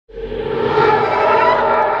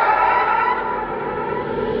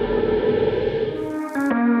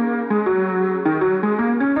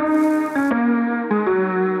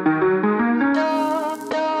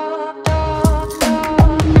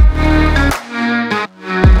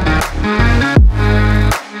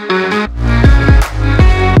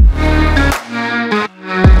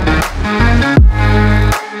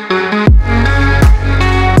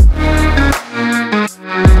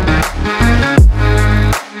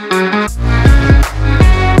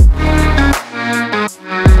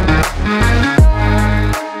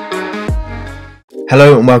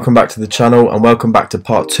Hello and welcome back to the channel, and welcome back to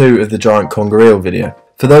part 2 of the giant conger eel video.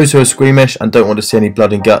 For those who are squeamish and don't want to see any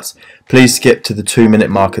blood and guts, please skip to the 2-minute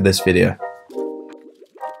mark of this video.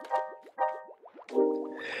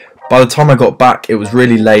 By the time I got back it was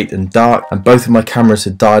really late and dark, and both of my cameras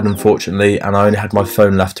had died unfortunately, and I only had my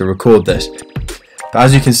phone left to record this. But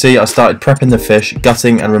as you can see, I started prepping the fish,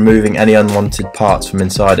 gutting and removing any unwanted parts from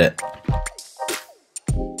inside it.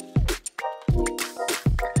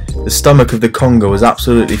 The stomach of the conger was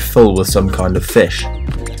absolutely full with some kind of fish.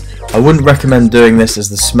 I wouldn't recommend doing this as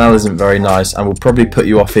the smell isn't very nice and will probably put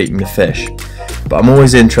you off eating the fish. But I'm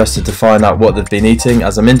always interested to find out what they've been eating,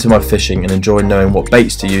 as I'm into my fishing and enjoy knowing what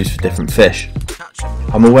baits to use for different fish.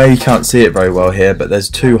 I'm aware you can't see it very well here, but there's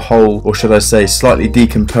 2 whole, or should I say slightly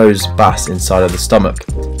decomposed bass inside of the stomach.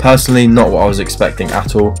 Personally not what I was expecting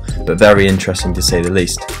at all, but very interesting to say the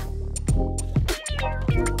least.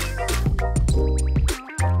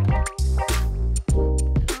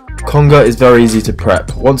 Conger is very easy to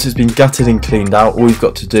prep. Once it's been gutted and cleaned out, all you've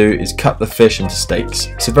got to do is cut the fish into steaks.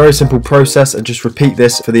 It's a very simple process, and just repeat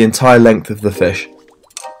this for the entire length of the fish.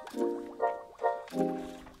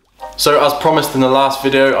 So as promised in the last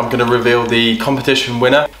video, I'm going to reveal the competition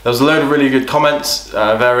winner. There was a load of really good comments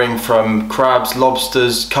varying from crabs,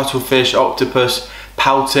 lobsters, cuttlefish, octopus,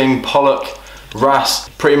 pouting, pollock, wrasse,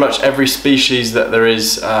 pretty much every species that there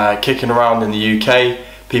is kicking around in the UK.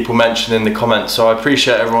 People mentioned in the comments, so I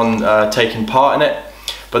appreciate everyone taking part in it.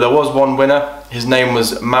 But there was one winner. His name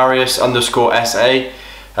was Marius_SA.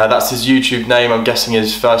 That's his YouTube name. I'm guessing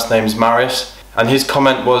his first name's Marius. And his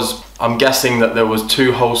comment was, I'm guessing that there was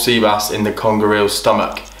 2 whole sea bass in the conger eel's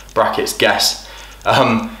stomach, brackets guess.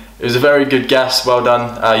 It was a very good guess, well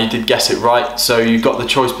done. You did guess it right. So you got the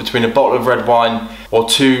choice between a bottle of red wine or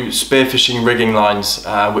 2 spearfishing rigging lines,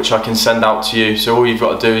 which I can send out to you. So all you've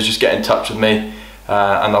got to do is just get in touch with me,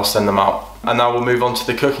 and I'll send them out. And now we'll move on to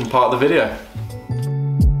the cooking part of the video.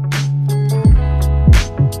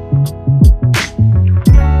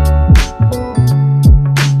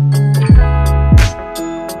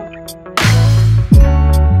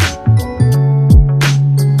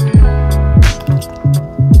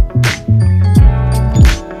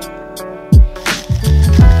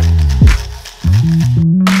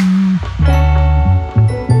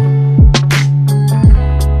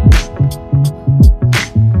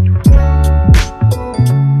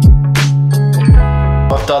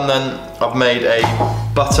 I've made a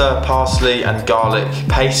butter, parsley and garlic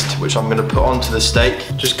paste, which I'm going to put onto the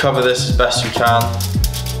steak. Just cover this as best you can.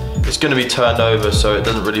 It's going to be turned over, so it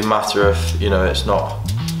doesn't really matter if, you know, it's not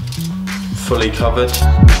fully covered.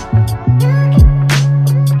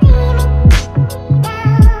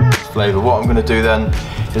 Flavour. What I'm going to do then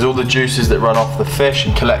is all the juices that run off the fish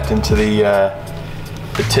and collect into the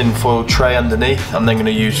tin foil tray underneath, I'm then going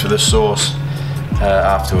to use for the sauce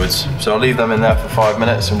afterwards. So I'll leave them in there for 5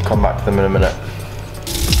 minutes and come back to them in a minute.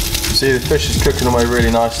 You see the fish is cooking away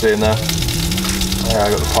really nicely in there.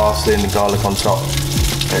 I got the parsley and the garlic on top.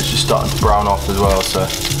 And it's just starting to brown off as well, so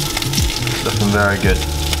it's looking very good.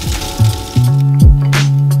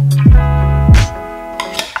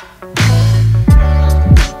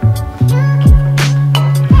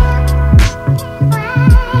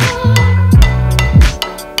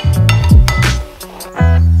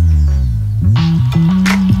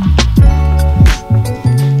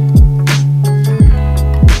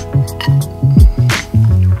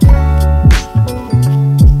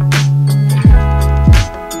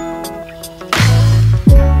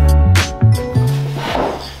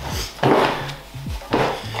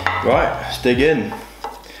 Right, let's dig in.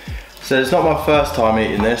 So it's not my first time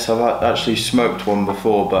eating this. I've actually smoked one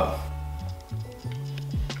before, but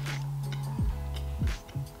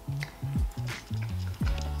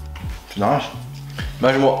it's nice.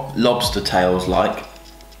 Imagine what lobster tail's like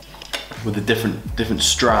with the different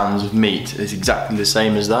strands of meat. It's exactly the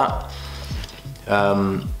same as that,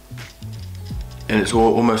 and it's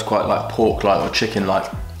almost quite like pork-like or chicken-like,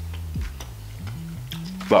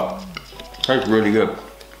 but it tastes really good.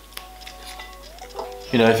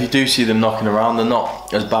 You know, if you do see them knocking around, they're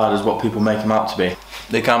not as bad as what people make them out to be.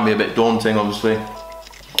 They can be a bit daunting, obviously,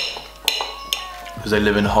 because they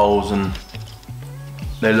live in holes and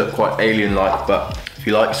they look quite alien-like. But if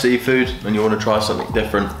you like seafood and you want to try something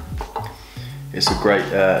different, it's a great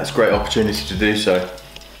opportunity to do so.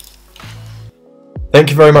 Thank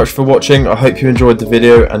you very much for watching. I hope you enjoyed the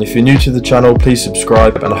video, and if you're new to the channel, please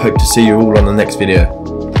subscribe, and I hope to see you all on the next video.